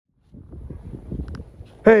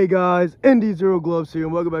Hey guys, Indy Zero Gloves here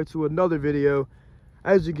and welcome back to another video.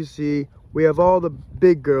 As you can see, we have all the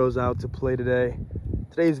big girls out to play today.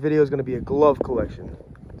 Today's video is going to be a glove collection.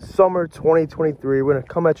 Summer 2023, we're going to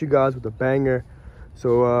come at you guys with a banger.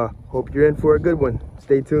 So hope you're in for a good one.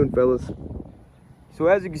 Stay tuned, fellas. So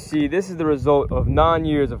as you can see, this is the result of 9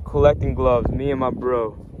 years of collecting gloves, me and my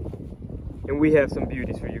bro. And we have some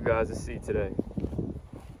beauties for you guys to see today.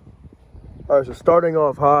 Alright, so starting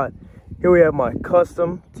off hot, here we have my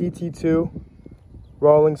custom TT2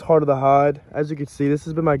 Rawlings Heart of the Hide. As you can see, this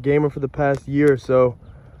has been my gamer for the past year or so.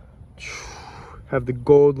 Have the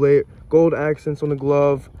gold accents on the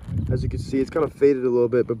glove. As you can see, it's kind of faded a little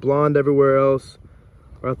bit, but blonde everywhere else.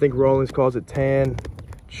 Or I think Rawlings calls it tan.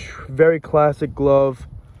 Very classic glove.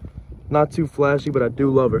 Not too flashy, but I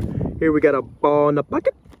do love her. Here we got a ball in the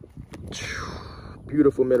pocket.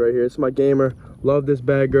 Beautiful mid right here. It's my gamer. Love this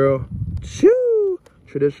bad girl.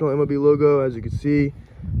 Traditional MLB logo, as you can see.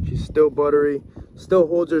 She's still buttery, still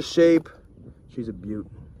holds her shape. She's a beaut.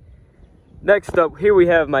 Next up, here we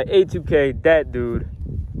have my A2K Dat Dude.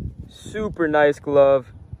 Super nice glove,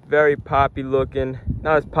 very poppy looking,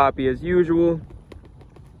 not as poppy as usual.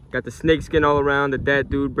 Got the snakeskin all around, the Dat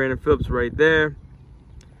Dude, Brandon Phillips right there.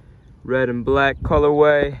 Red and black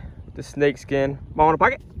colorway, the snakeskin. Ball in the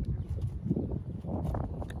pocket.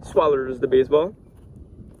 Swallowed as the baseball.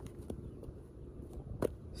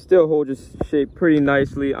 Still holds its shape pretty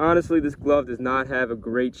nicely. Honestly, this glove does not have a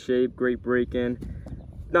great shape, great break-in.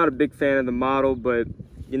 Not a big fan of the model, but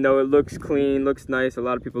you know, it looks clean, looks nice. A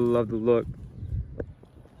lot of people love the look.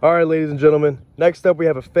 All right, ladies and gentlemen, next up we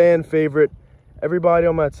have a fan favorite. Everybody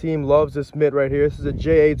on my team loves this mitt right here. This is a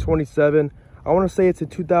JA27. I want to say it's a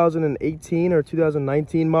 2018 or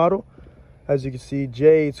 2019 model. As you can see,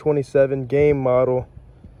 JA27 game model.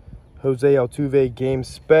 Jose Altuve game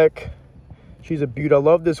spec. She's a beaut. I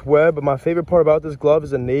love this web, but my favorite part about this glove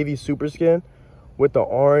is the navy super skin with the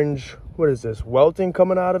orange, what is this, welting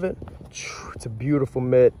coming out of it. It's a beautiful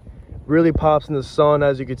mitt. Really pops in the sun,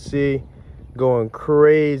 as you can see. Going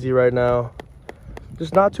crazy right now.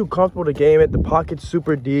 Just not too comfortable to game it. The pocket's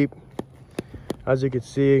super deep, as you can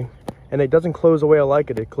see. And it doesn't close the way I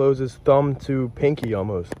like it. It closes thumb to pinky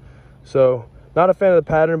almost. So, not a fan of the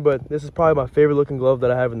pattern, but this is probably my favorite looking glove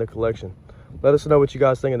that I have in the collection. Let us know what you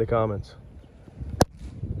guys think in the comments.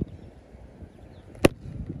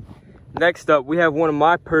 Next up, we have one of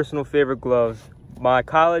my personal favorite gloves, my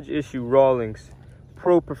college issue Rawlings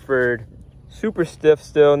Pro Preferred. Super stiff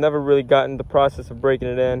still, never really gotten the process of breaking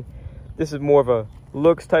it in. This is more of a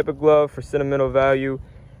looks type of glove for sentimental value.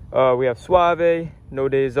 We have Suave, no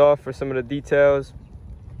days off for some of the details.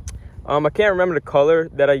 I can't remember the color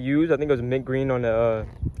that I used. I think it was mint green on the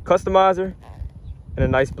customizer. And a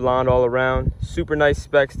nice blonde all around. Super nice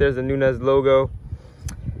specs. There's the Nunez logo.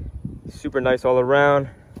 Super nice all around.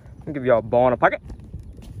 I'll give y'all a ball in a pocket.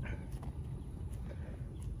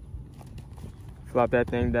 Flop that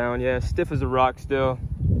thing down. Yeah, stiff as a rock still.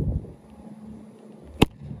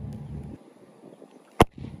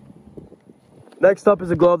 Next up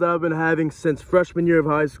is a glove that I've been having since freshman year of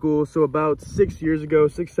high school. So about 7 years ago.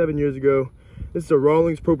 This is a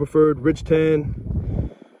Rawlings Pro Preferred Rich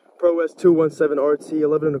Tan Pro S217 RT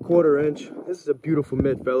 11¼ inch. This is a beautiful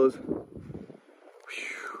mitt, fellas.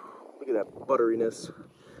 Look at that butteriness.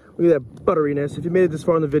 Look at that butteriness. If you made it this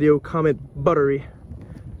far in the video, comment buttery.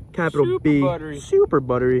 Capital Super B. Buttery. Super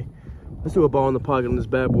buttery. Let's do a ball in the pocket on this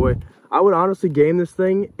bad boy. I would honestly game this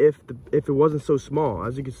thing if it wasn't so small.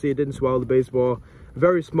 As you can see, it didn't swallow the baseball.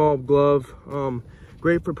 Very small glove.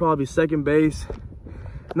 Great for probably second base.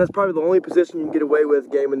 And that's probably the only position you can get away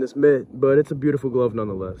with gaming this mitt. But it's a beautiful glove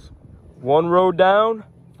nonetheless. One row down,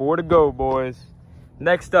 4 to go, boys.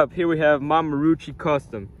 Next up, here we have my Marucci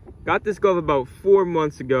Custom. Got this glove about 4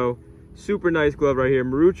 months ago. Super nice glove right here.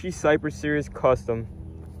 Marucci Cypress Series Custom.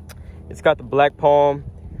 It's got the black palm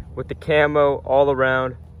with the camo all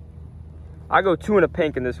around. I go 2 and a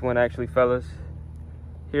pink in this one, actually, fellas.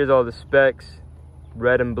 Here's all the specs.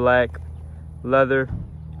 Red and black. Leather.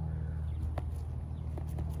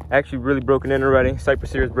 Actually really broken in already.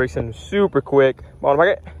 Cypress Series breaks in super quick. Bottom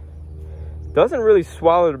pocket. Doesn't really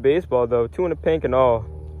swallow the baseball, though. 2 and a pink and all.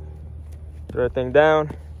 Throw that thing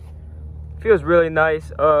down. Feels really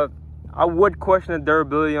nice. I would question the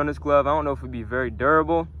durability on this glove. I don't know if it would be very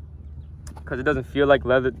durable because it doesn't feel like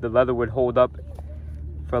the leather would hold up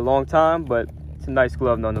for a long time, but it's a nice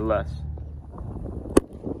glove nonetheless.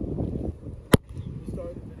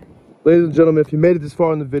 Ladies and gentlemen, if you made it this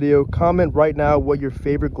far in the video, comment right now what your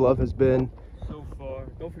favorite glove has been so far.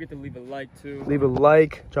 Don't forget to leave a like too. Leave a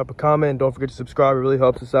like, drop a comment, and don't forget to subscribe. It really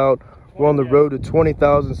helps us out. We're on the road to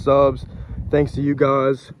 20,000 subs. Thanks to you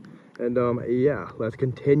guys. And yeah, let's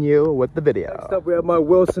continue with the video. Next up, we have my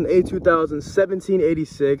Wilson A2000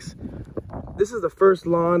 1786. This is the first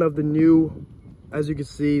line of the new. As you can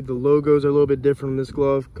see, the logos are a little bit different on this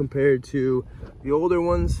glove compared to the older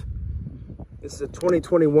ones. This is a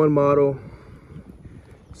 2021 model,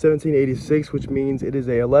 1786, which means it is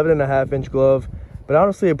a 11.5-inch glove. But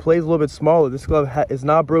honestly, it plays a little bit smaller. This glove is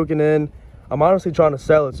not broken in. I'm honestly trying to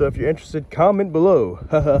sell it, so if you're interested, comment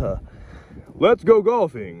below. Let's go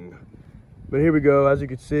golfing. But here we go. As you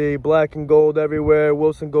can see, black and gold everywhere.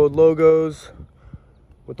 Wilson Gold logos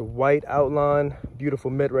with the white outline.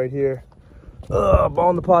 Beautiful mitt right here. Ball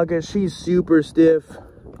in the pocket. She's super stiff.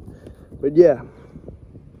 But yeah,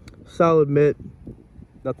 solid mitt.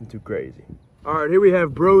 Nothing too crazy. All right, here we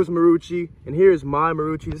have Bro's Marucci, and here's my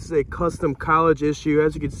Marucci. This is a custom college issue.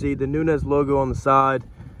 As you can see, the Nunez logo on the side.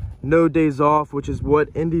 No days off, which is what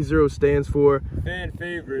Indy Zero stands for. Fan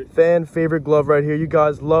favorite. Fan favorite glove right here. You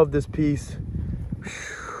guys love this piece.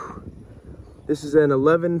 Whew. This is an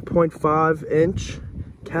 11.5-inch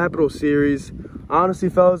Capital Series. Honestly,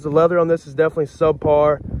 fellas, the leather on this is definitely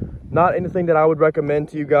subpar. Not anything that I would recommend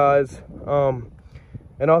to you guys.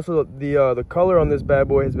 And also the color on this bad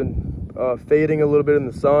boy has been fading a little bit in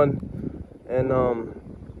the sun. And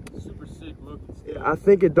super sick looking still. I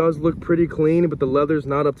think it does look pretty clean, but the leather's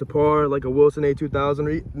not up to par like a Wilson A2000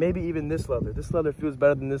 or maybe even this leather. This leather feels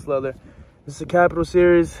better than this leather. This is a Capital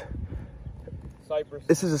Series. Cypress.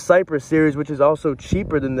 This is a Cypress Series, which is also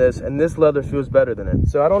cheaper than this, and this leather feels better than it.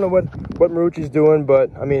 So I don't know what Marucci's doing,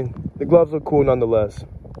 but I mean, the gloves look cool nonetheless.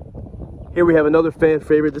 Here we have another fan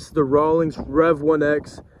favorite. This is the Rawlings Rev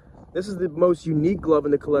 1X. This is the most unique glove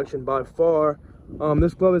in the collection by far.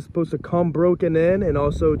 This glove is supposed to come broken in and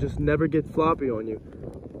also just never get floppy on you.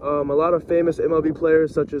 A lot of famous MLB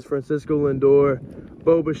players such as Francisco Lindor,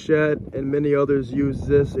 Bo Bichette, and many others use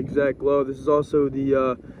this exact glove. This is also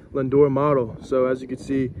the Lindor model. So as you can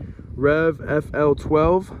see, Rev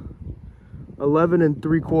FL12, 11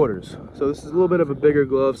 3/4. So this is a little bit of a bigger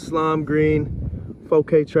glove. Slime green,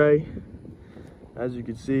 4K tray. As you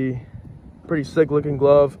can see, pretty sick looking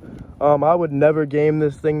glove. I would never game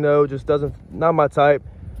this thing though, just not my type.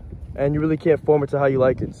 And you really can't form it to how you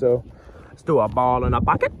like it. So let's do a ball in a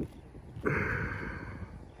pocket.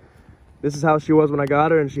 This is how she was when I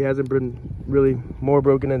got her, and she hasn't been really more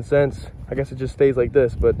broken in since. I guess it just stays like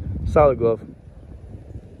this, but solid glove.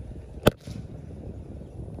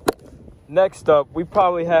 Next up, we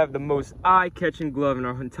probably have the most eye-catching glove in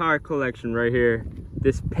our entire collection right here.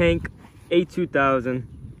 This pink A2000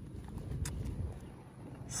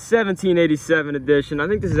 1787 edition. I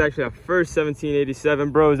think this is actually our first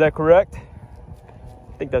 1787, bro. Is that correct?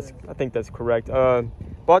 I think that's correct.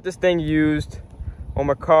 Bought this thing used on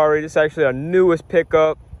Macari. This is actually our newest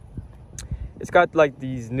pickup. It's got like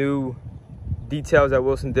these new details that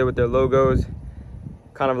Wilson did with their logos,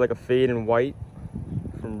 kind of like a fade in white,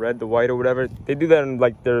 from red to white or whatever. They do that in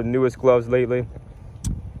like their newest gloves lately.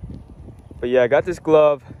 But yeah, I got this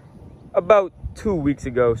glove about 2 weeks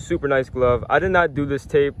ago. Super nice glove. I did not do this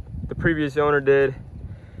tape. The previous owner did.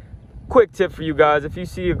 Quick tip for you guys: if you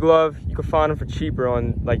see a glove, you can find them for cheaper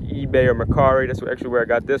on like eBay or Macari. That's actually where I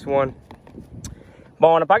got this one.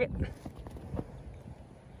 Ball in the pocket.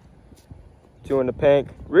 Two in the pink.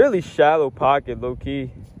 Really shallow pocket, low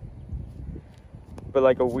key. But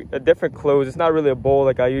like a different close. It's not really a bowl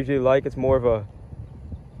like I usually like. It's more of a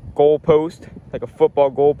goal post, like a football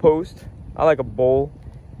goal post. I like a bowl,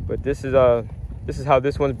 but this is how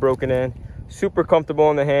this one's broken in. Super comfortable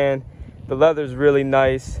in the hand. The leather's really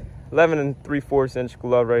nice. 11 3/4-inch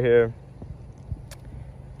glove right here.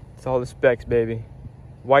 It's all the specs, baby.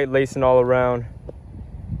 White lacing all around.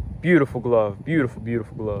 Beautiful glove. Beautiful,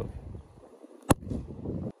 beautiful glove.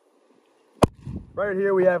 Right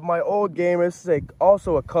here we have my old gamer. This is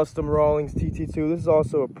also a custom Rawlings TT2. This is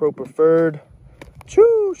also a Pro Preferred.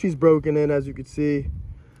 Choo! She's broken in, as you can see.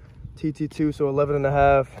 TT2, so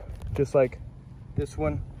 11.5, just like this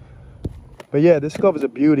one. But yeah, this glove is a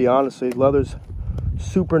beauty, honestly. Leather's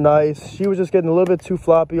super nice. She was just getting a little bit too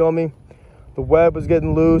floppy on me. The web was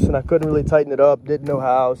getting loose and I couldn't really tighten it up. Didn't know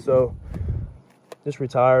how, so just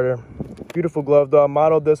retired her. Beautiful glove though. I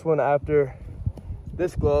modeled this one after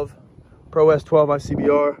this glove. Pro S12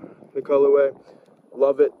 ICBR, the colorway.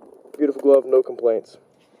 Love it. Beautiful glove, no complaints.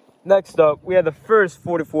 Next up, we have the first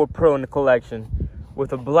 44 Pro in the collection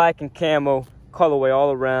with a black and camo colorway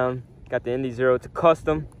all around. Got the Indy Zero. It's a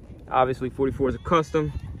custom. Obviously 44 is a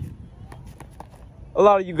custom. A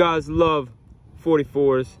lot of you guys love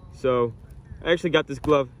 44s, so I actually got this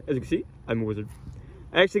glove. As you can see, I'm a wizard.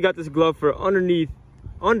 I actually got this glove for under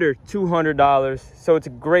 $200, so it's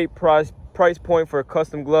a great price point for a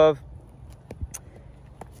custom glove.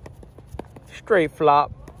 straight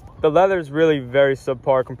flop. The leather is really very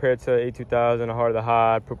subpar compared to A2000, a Heart of the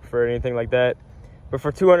Hide, Pro Preferred, anything like that. But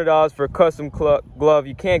for $200 for a custom glove,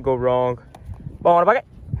 you can't go wrong. Ball in the pocket.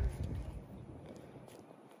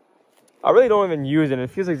 I really don't even use it, and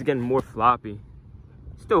it feels like it's getting more floppy.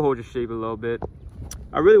 Still holds your shape a little bit.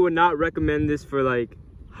 I really would not recommend this for like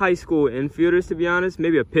high school infielders, to be honest.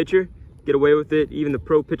 Maybe a pitcher, get away with it. Even the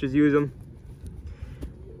pro pitchers use them.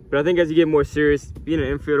 But I think as you get more serious, being an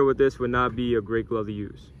infielder with this would not be a great glove to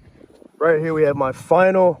use. Right here we have my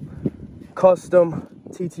final custom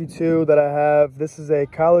TT2 that I have. This is a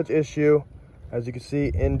college issue. As you can see,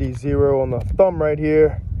 Indy 0 on the thumb right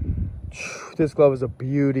here. This glove is a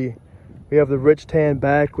beauty. We have the rich tan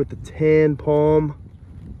back with the tan palm.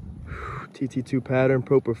 TT2 pattern,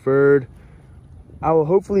 Pro Preferred. I will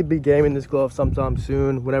hopefully be gaming this glove sometime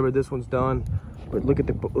soon, whenever this one's done. But look at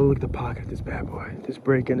the pocket of this bad boy. This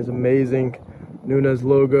break-in is amazing. Nunez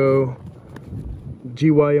logo,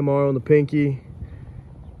 GYMR on the pinky,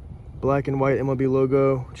 black and white MLB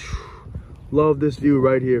logo. Love this view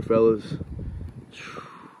right here, fellas.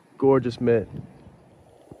 Gorgeous mitt.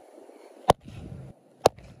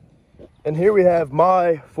 And here we have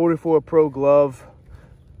my 44 Pro glove.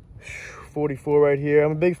 44 right here.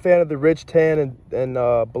 I'm a big fan of the rich tan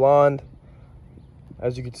and blonde.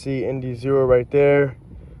 As you can see, Indy 0 right there.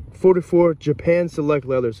 44 Japan Select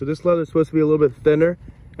leather. So this leather is supposed to be a little bit thinner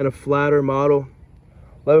and a flatter model.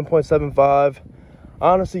 11.75.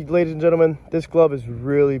 Honestly, ladies and gentlemen, this glove is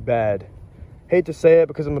really bad. Hate to say it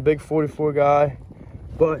because I'm a big 44 guy,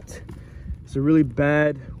 but it's a really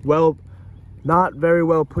bad, not very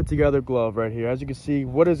well put together glove right here. As you can see,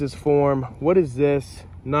 what is this form? What is this?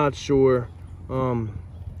 Not sure. Don't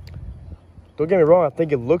get me wrong, I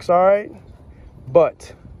think it looks all right,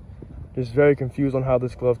 but just very confused on how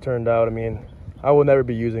this glove turned out. I mean, I will never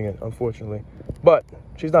be using it, unfortunately, but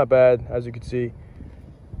she's not bad. As you can see,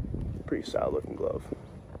 pretty solid looking glove.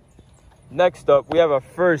 Next up, we have our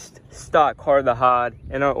first stock Heart of the Hide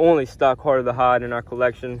and our only stock Heart of the Hide in our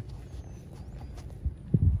collection.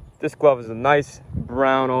 This glove is a nice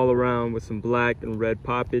brown all around with some black and red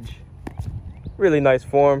poppage. Really nice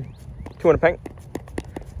form. 200 paint.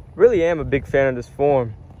 Really am a big fan of this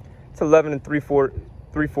form. It's 11 and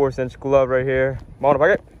 3/4 inch glove right here. Mono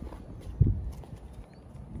pocket.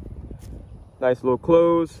 Nice little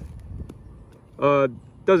close.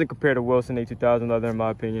 Doesn't compare to Wilson A2000 leather in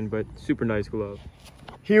my opinion, but super nice glove.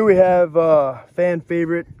 Here we have fan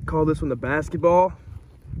favorite. Call this one the basketball.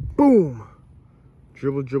 Boom.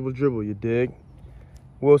 Dribble, dribble, dribble, you dig?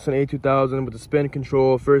 Wilson A2000 with the spin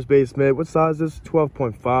control, first base mitt. What size is this?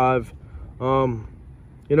 12.5.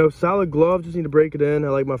 You know, solid glove, just need to break it in. I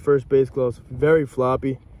like my first base gloves, very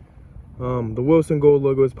floppy. The Wilson gold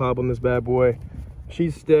logo is pop on this bad boy.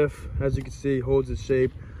 She's stiff, as you can see, holds its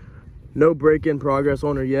shape. No break-in progress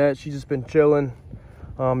on her yet. She's just been chilling.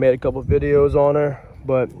 Made a couple videos on her,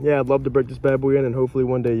 but yeah, I'd love to break this bad boy in and hopefully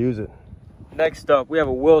one day use it. Next up, we have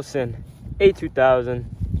a Wilson A2000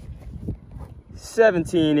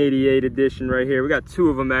 1788 edition right here. We got two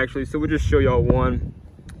of them actually, so we'll just show y'all one.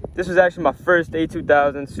 This was actually my first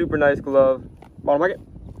A2000. Super nice glove. Bottom market.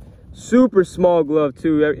 Super small glove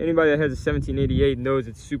too. Anybody that has a 1788 knows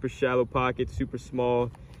it's super shallow pocket, super small.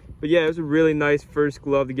 But yeah, it was a really nice first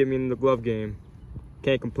glove to get me in the glove game.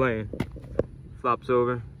 Can't complain. Flops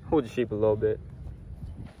over. Hold your shape a little bit.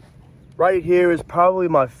 Right here is probably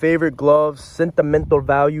my favorite glove, sentimental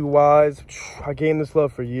value wise. I gamed this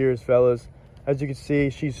glove for years, fellas. As you can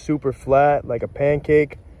see, she's super flat, like a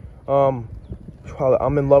pancake. I'm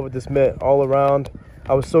in love with this mitt all around.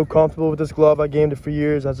 I was so comfortable with this glove. I gamed it for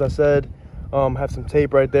years, as I said. Have some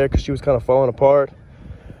tape right there because she was kind of falling apart.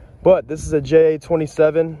 But this is a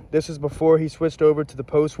JA27. This is before he switched over to the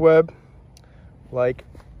post web, like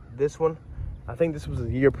this one. I think this was a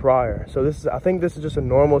year prior. So I think this is just a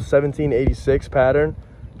normal 1786 pattern,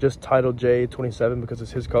 just titled JA27 because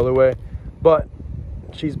it's his colorway. But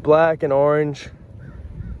she's black and orange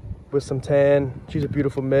with some tan. She's a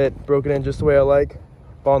beautiful mitt, broken in just the way I like.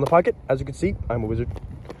 Ball in the pocket, as you can see, I'm a wizard.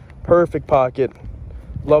 Perfect pocket.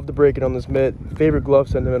 Love to break it on this mitt. Favorite glove,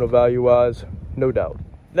 sentimental value wise, no doubt.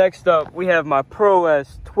 Next up, we have my Pro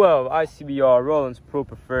S12 ICBR Rawlings Pro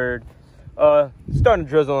Preferred. Starting to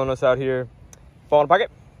drizzle on us out here. Ball in the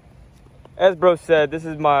pocket. As bro just said,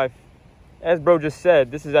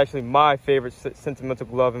 this is actually my favorite sentimental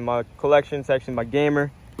glove in my collection. It's actually my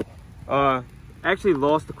gamer. Actually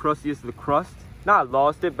lost the crustiest of the crust. Not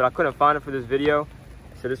lost it, but I couldn't find it for this video.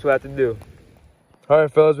 So this is what I have to do. All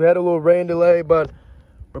right, fellas, we had a little rain delay, but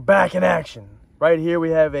we're back in action. Right here, we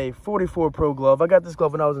have a 44 Pro glove. I got this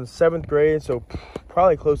glove when I was in 7th grade, so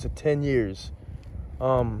probably close to 10 years.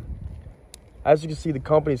 As you can see, the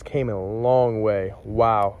company's came a long way.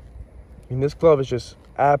 Wow. I mean, this glove is just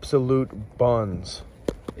absolute buns.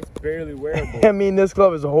 It's barely wearable. I mean, this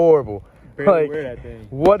glove is horrible. Barely wear that thing.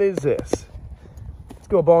 What is this? Let's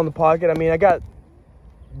go ball in the pocket. I mean, I got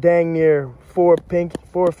dang near four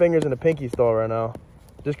fingers in a pinky stall right now,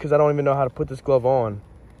 just because I don't even know how to put this glove on.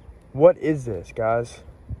 What is this, guys?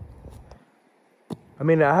 I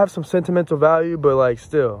mean, I have some sentimental value, but like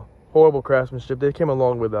still, horrible craftsmanship. They came a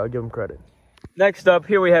long way, though. I'll give them credit. Next up,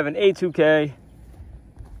 here we have an A2K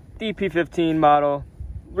DP15 model.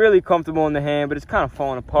 Really comfortable in the hand, but it's kind of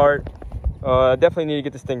falling apart. I definitely need to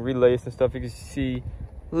get this thing relaced and stuff. You can see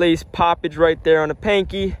lace poppage right there on the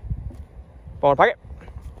pinky. Ball in the pocket.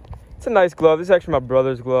 It's a nice glove. This is actually my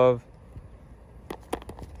brother's glove.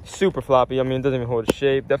 Super floppy. I mean, it doesn't even hold its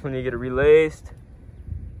shape. Definitely need to get it relaced.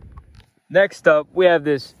 Next up, we have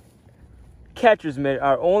this catcher's mitt.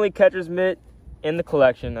 Our only catcher's mitt in the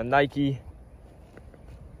collection. A Nike.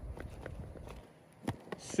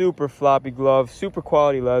 Super floppy glove. Super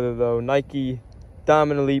quality leather, though. Nike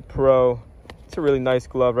Diamond Elite Pro. It's a really nice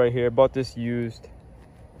glove right here. Bought this used.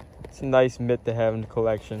 It's a nice mitt to have in the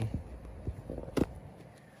collection.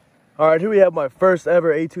 All right, here we have my first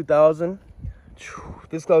ever A2000.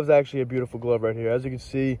 This glove is actually a beautiful glove right here. As you can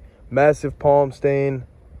see, massive palm stain.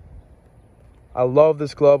 I love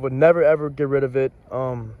this glove. Would never ever get rid of it.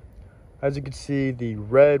 As you can see, the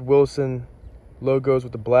red Wilson logos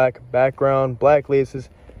with the black background, black laces,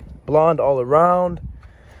 blonde all around.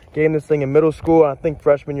 Gained this thing in middle school, I think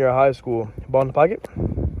freshman year of high school. Ball in the pocket.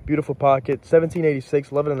 Beautiful pocket.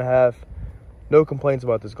 1786, 11 and a half. No complaints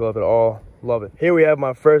about this glove at all. Love it. Here we have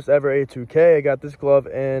my first ever A2K. I got this glove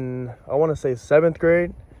in, I want to say 7th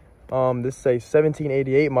grade. This is a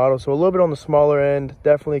 1788 model, so a little bit on the smaller end.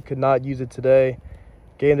 Definitely could not use it today.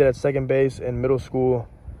 Gained it at second base in middle school.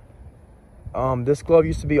 This glove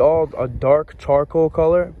used to be all a dark charcoal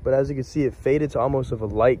color, but as you can see, it faded to almost of a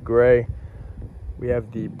light gray. We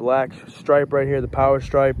have the black stripe right here, the power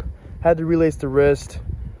stripe. Had to relace the wrist.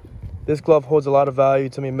 This glove holds a lot of value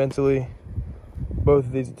to me mentally. Both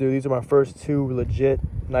of these do. These are my first two legit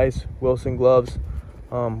nice Wilson gloves.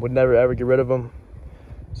 Would never ever get rid of them.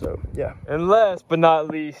 So yeah. And last but not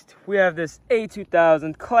least, we have this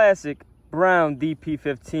A2000 classic brown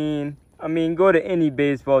DP15. I mean, go to any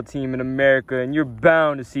baseball team in America and you're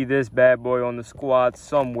bound to see this bad boy on the squad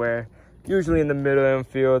somewhere. Usually in the middle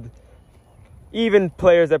infield. Even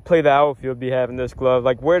players that play the outfield be having this glove.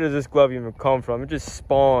 Like, where does this glove even come from? It just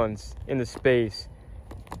spawns into space.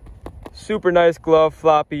 Super nice glove,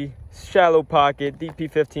 floppy, shallow pocket,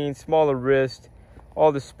 DP15, smaller wrist,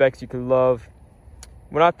 all the specs you could love.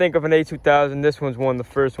 When I think of an A2000, this one's one of the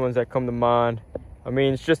first ones that come to mind. I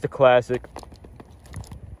mean, it's just a classic.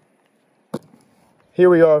 Here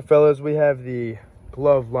we are, fellas. We have the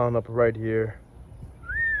glove lineup right here.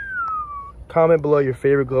 Comment below your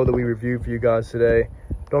favorite glove that we reviewed for you guys today.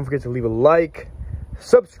 Don't forget to leave a like,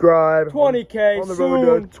 subscribe. 20K on the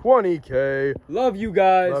road to 20K. Love you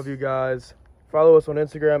guys. Love you guys. Follow us on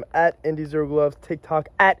Instagram at Indy0Gloves, TikTok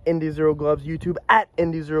at Indy0Gloves, YouTube at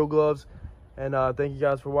Indy0Gloves. And thank you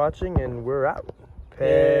guys for watching, and we're out.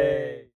 Peace.